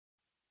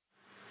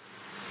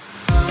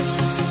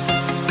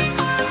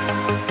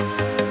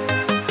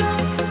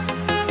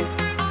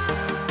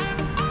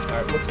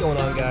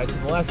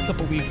last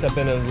couple weeks I've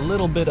been in a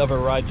little bit of a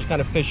rut, just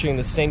kind of fishing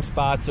the same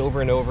spots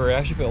over and over.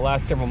 Actually, for the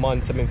last several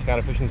months I've been kind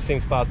of fishing the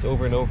same spots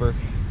over and over,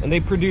 and they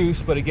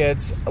produce, but it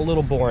gets a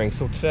little boring.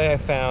 So today I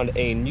found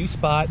a new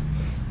spot.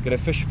 I'm gonna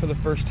fish it for the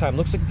first time.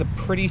 Looks like it's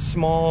a pretty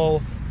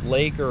small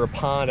lake or a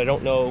pond. I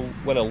don't know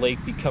when a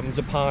lake becomes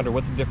a pond or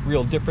what the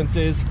real difference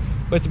is,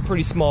 but it's a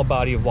pretty small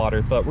body of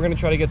water. But we're gonna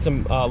try to get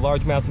some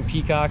largemouths and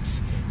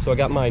peacocks. So I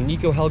got my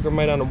Nico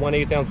Helgramite on a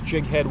 1/8 ounce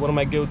jig head, one of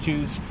my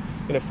go-tos.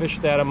 Gonna fish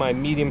that on my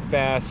medium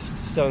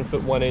fast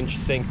 7' 1"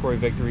 St. Croix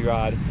Victory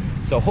rod.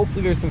 So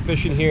hopefully there's some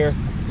fish in here.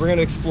 We're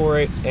gonna explore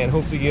it and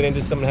hopefully get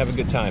into some and have a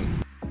good time.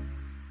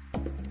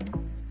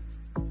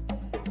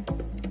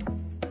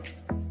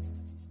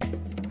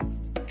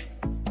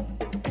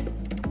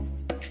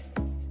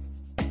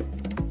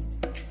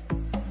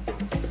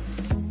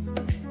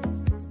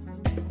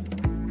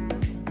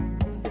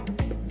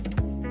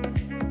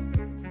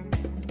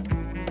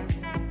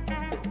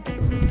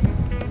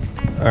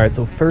 All right,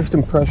 so first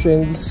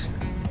impressions,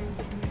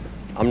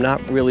 I'm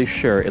not really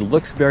sure. It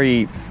looks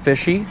very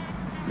fishy.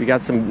 We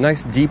got some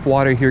nice deep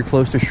water here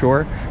close to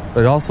shore,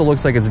 but it also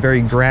looks like it's very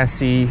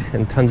grassy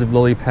and tons of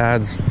lily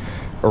pads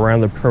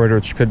around the perimeter,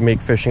 which could make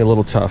fishing a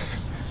little tough.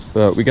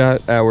 But we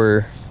got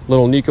our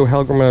little Nico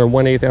Helgramite on a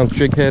 1/8 ounce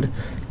jig head.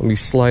 Let me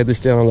slide this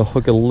down on the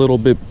hook a little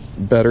bit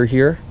better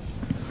here.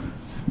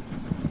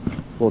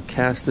 We'll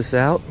cast this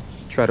out,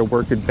 try to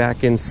work it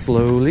back in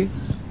slowly.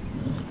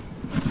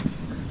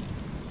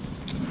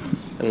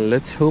 And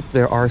let's hope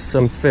there are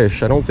some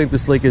fish. I don't think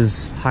this lake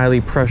is highly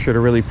pressured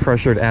or really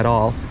pressured at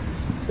all.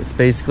 It's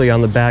basically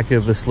on the back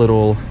of this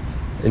little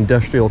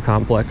industrial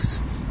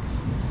complex.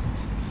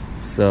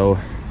 So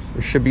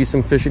there should be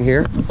some fish in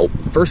here. Oh,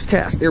 first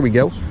cast, there we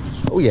go.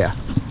 Oh yeah,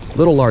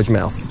 little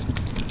largemouth.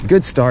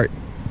 Good start.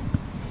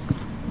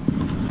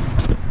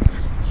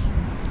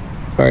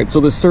 All right, so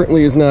this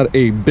certainly is not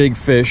a big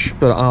fish,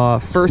 but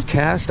first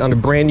cast on a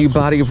brand new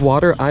body of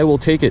water, I will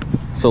take it.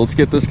 So let's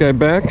get this guy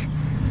back.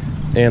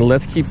 And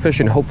let's keep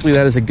fishing. Hopefully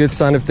that is a good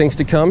sign of things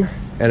to come,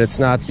 and it's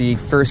not the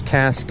first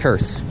cast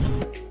curse.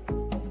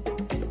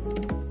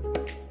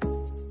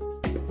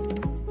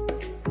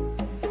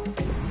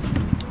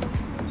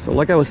 So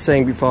like I was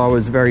saying before, I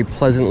was very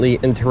pleasantly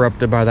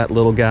interrupted by that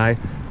little guy.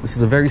 This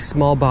is a very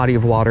small body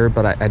of water,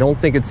 but I don't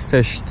think it's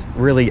fished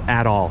really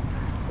at all.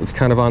 It's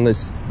kind of on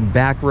this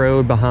back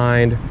road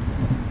behind,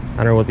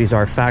 I don't know what these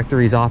are,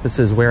 factories,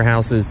 offices,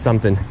 warehouses,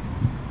 something.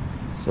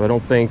 So I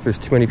don't think there's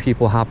too many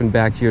people hopping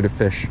back here to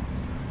fish.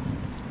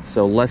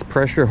 So less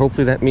pressure,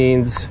 hopefully that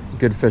means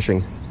good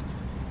fishing.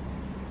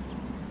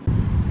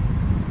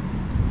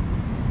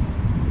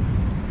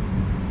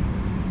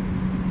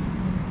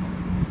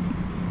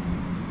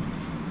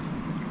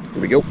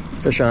 Here we go,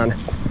 fish on.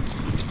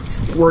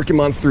 Let's work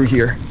him on through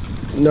here.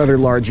 Another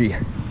largie.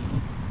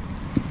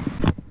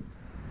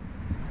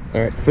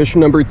 All right, fish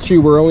number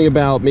 2. We're only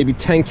about maybe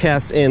 10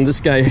 casts in.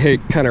 This guy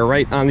hit kind of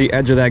right on the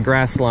edge of that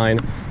grass line.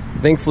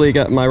 Thankfully,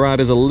 my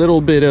rod is a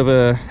little bit of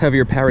a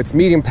heavier power. It's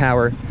medium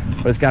power,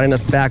 but it's got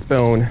enough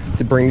backbone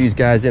to bring these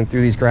guys in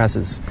through these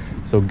grasses.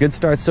 So good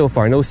start so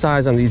far. No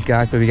size on these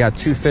guys, but we got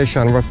 2 fish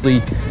on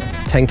roughly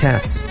 10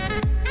 casts.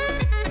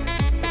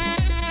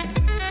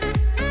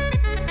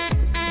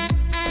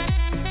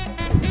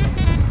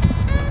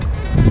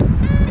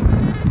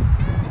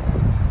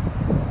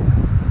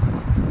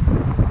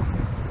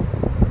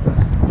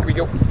 Here we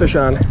go, fish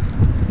on.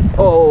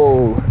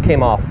 Oh,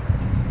 came off.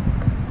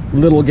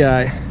 Little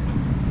guy.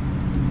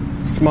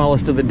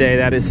 Smallest of the day,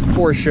 that is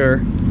for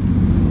sure.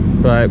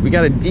 But we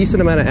got a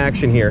decent amount of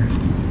action here.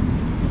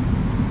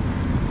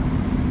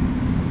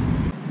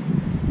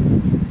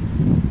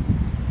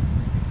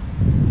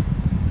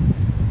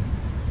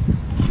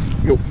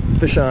 Go,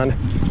 fish on.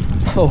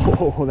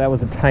 Oh, that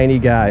was a tiny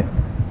guy.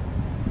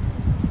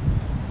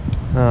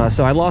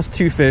 So I lost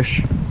 2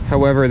 fish.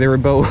 However, they were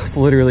both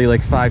literally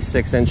like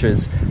 5-6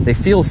 inches. They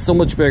feel so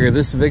much bigger.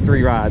 This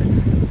Victory rod,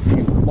 if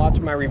you watch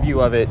my review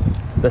of it,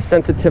 the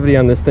sensitivity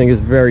on this thing is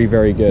very,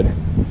 very good.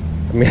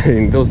 I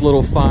mean, those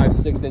little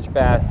 5-6 inch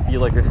bass feel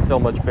like they're so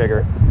much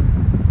bigger,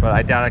 but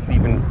I doubt I can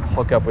even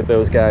hook up with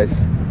those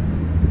guys.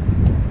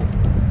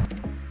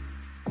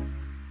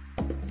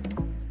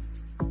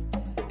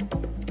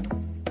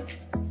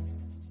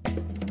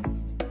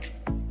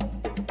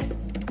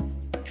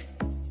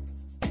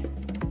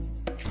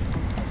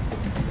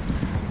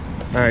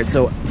 All right,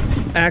 so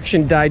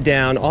action died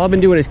down. All I've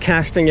been doing is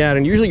casting out,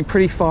 and usually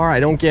pretty far. I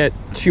don't get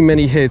too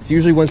many hits.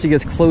 Usually once it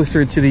gets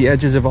closer to the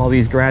edges of all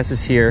these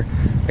grasses here,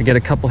 I get a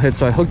couple hits.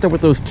 So I hooked up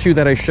with those 2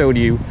 that I showed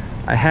you.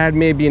 I had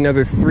maybe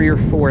another 3 or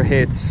 4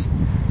 hits.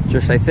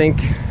 Just I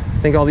think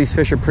all these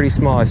fish are pretty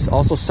small. I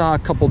also saw a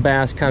couple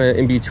bass kind of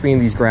in between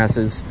these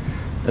grasses,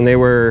 and they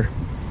were,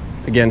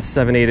 again,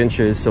 7-8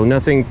 inches. So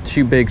nothing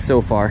too big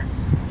so far.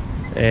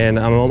 And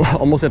I'm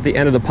almost at the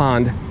end of the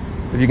pond,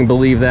 if you can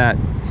believe that.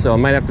 So I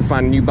might have to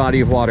find a new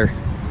body of water.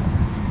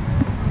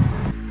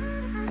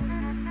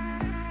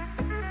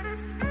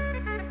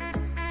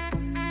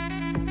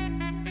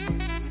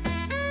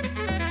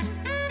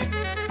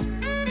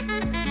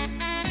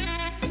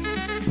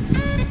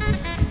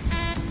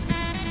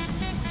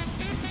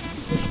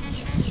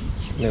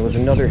 there was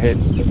another hit.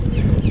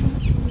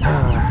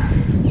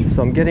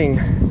 So I'm getting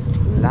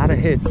a lot of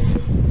hits,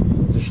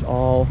 just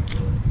all,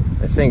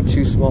 I think,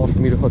 too small for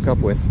me to hook up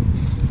with.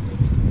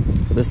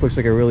 But this looks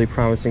like a really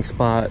promising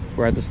spot.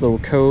 We're at this little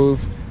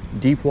cove,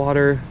 deep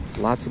water,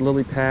 lots of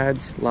lily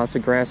pads, lots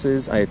of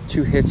grasses. I had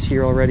 2 hits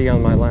here already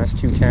on my last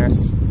 2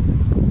 casts.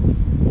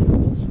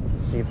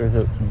 Let's see if there's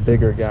a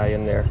bigger guy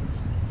in there.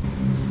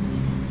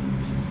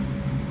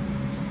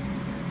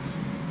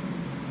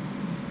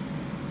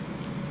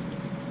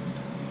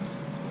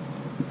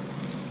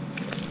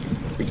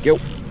 Here we go.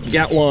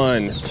 Got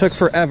one. Took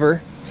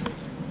forever,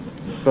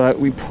 but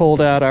we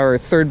pulled out our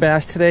 3rd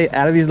bass today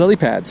out of these lily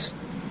pads.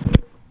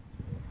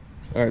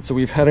 All right, so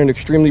we've had an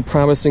extremely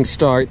promising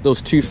start,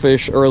 those 2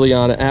 fish early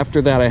on.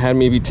 After that, I had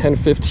maybe 10,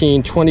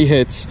 15, 20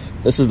 hits.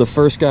 This is the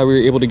first guy we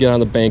were able to get on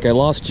the bank. I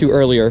lost 2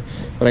 earlier,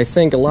 but I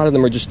think a lot of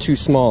them are just too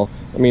small.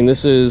 I mean,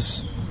 this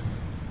is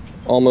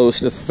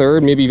almost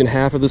 1/3, maybe even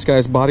half of this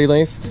guy's body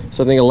length.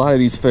 So I think a lot of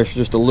these fish are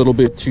just a little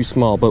bit too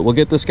small, but we'll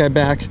get this guy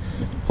back.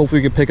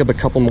 Hopefully we can pick up a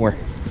couple more.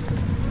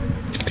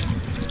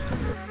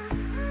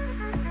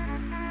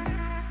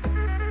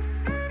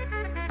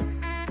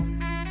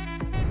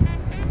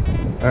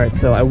 All right,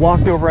 so I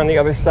walked over on the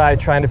other side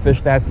trying to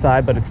fish that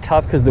side, but it's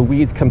tough because the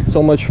weeds come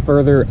so much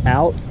further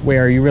out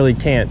where you really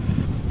can't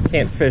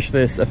fish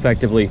this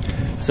effectively.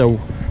 So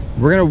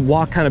we're gonna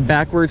walk kind of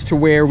backwards to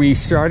where we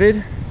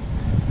started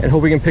and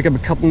hope we can pick up a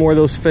couple more of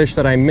those fish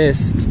that I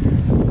missed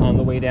on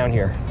the way down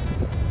here.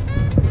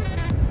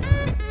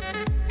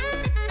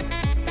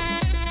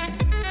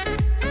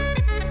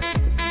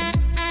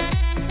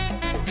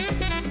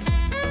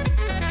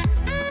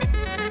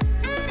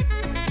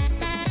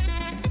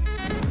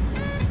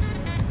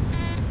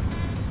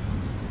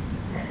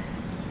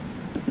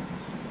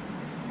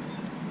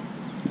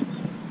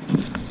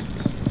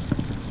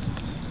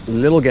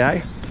 Little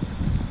guy.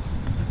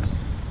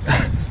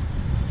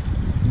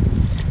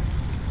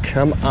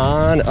 Come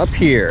on up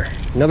here.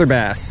 Another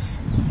bass.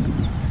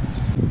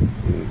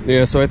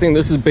 Yeah, so I think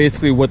this is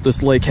basically what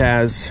this lake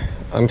has.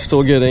 I'm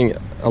still getting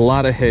a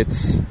lot of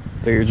hits.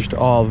 They're just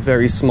all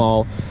very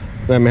small.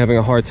 I'm having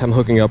a hard time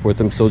hooking up with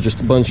them, so just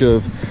a bunch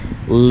of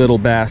little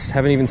bass.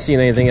 Haven't even seen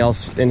anything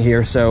else in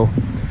here, so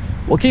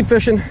we'll keep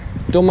fishing.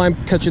 Don't mind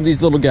catching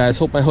these little guys.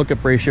 Hope my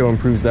hookup ratio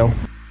improves though.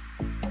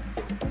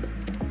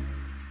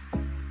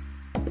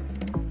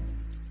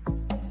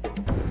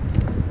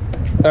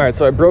 All right,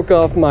 so I broke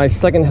off my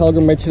 2nd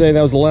Largemouth today.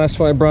 That was the last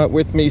one I brought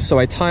with me. So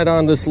I tied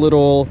on this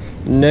little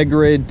Ned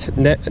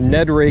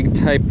rig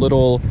type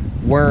little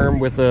worm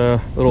with a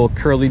little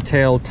curly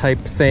tail type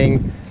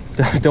thing.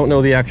 Don't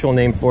know the actual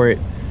name for it,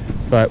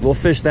 but we'll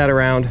fish that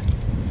around.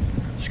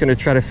 Just gonna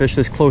try to fish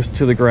this close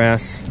to the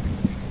grass,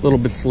 a little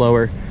bit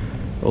slower.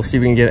 We'll see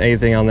if we can get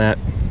anything on that.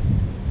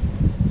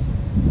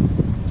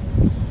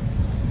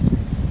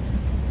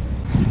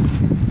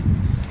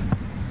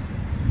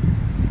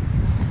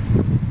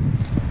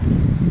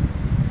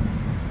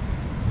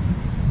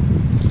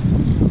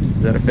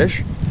 Is that a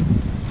fish?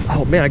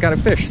 Oh man, I got a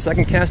fish.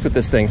 2nd cast with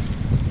this thing.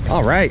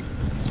 All right,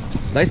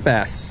 nice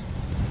bass.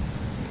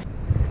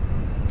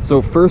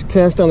 So 1st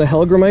cast on the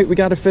Largemouth, we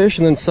got a fish,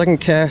 and then 2nd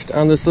cast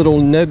on this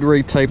little Ned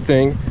rig type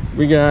thing,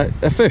 we got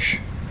a fish.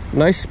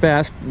 Nice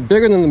bass,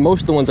 bigger than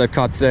most of the ones I've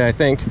caught today, I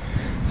think.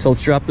 So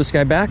let's drop this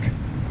guy back,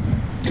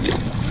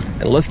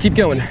 and let's keep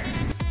going.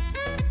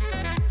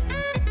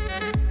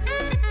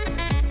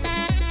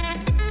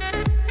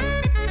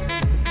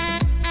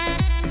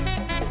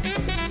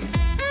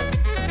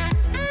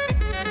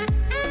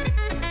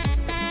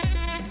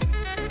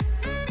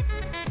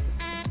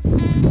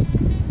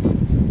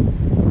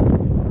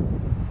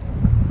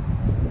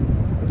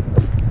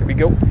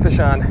 Go, fish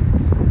on.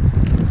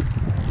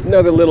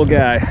 Another little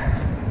guy.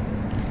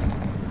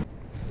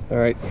 All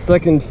right,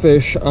 2nd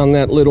fish on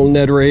that little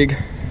Ned rig.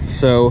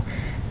 So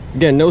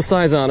again, no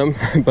size on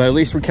him, but at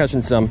least we're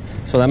catching some.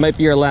 So that might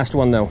be our last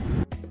one though.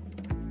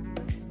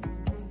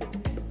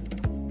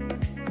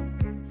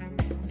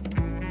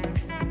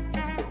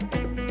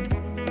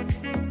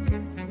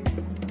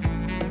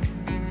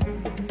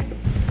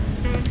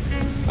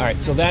 All right,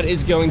 so that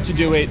is going to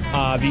do it.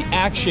 The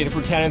action, if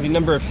we're counting the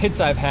number of hits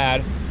I've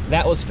had,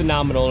 that was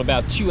phenomenal. In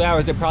about 2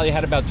 hours, I probably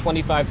had about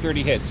 25,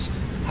 30 hits.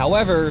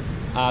 However,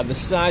 the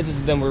sizes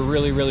of them were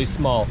really, really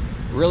small.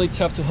 Really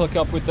tough to hook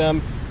up with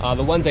them.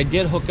 The ones I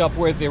did hook up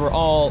with, they were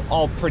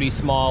all pretty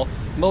small.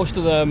 Most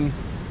of them,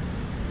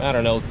 I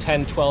don't know,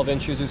 10, 12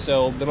 inches or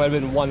so. There might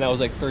have been one that was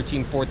like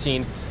 13,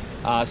 14.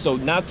 So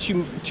not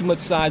too much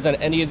size on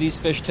any of these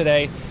fish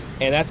today.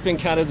 And that's been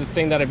kind of the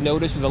thing that I've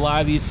noticed with a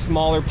lot of these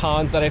smaller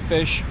ponds that I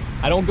fish.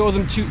 I don't go to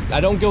them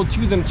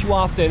too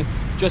often,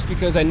 just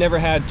because I never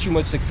had too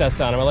much success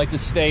on them. I like to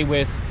stay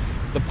with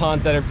the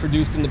ponds that I've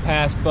produced in the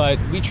past, but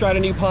we tried a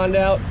new pond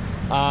out.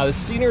 The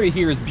scenery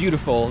here is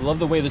beautiful. I love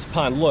the way this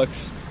pond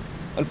looks.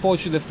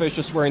 Unfortunately, the fish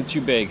just weren't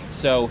too big.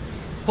 So,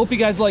 hope you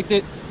guys liked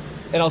it,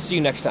 and I'll see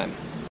you next time.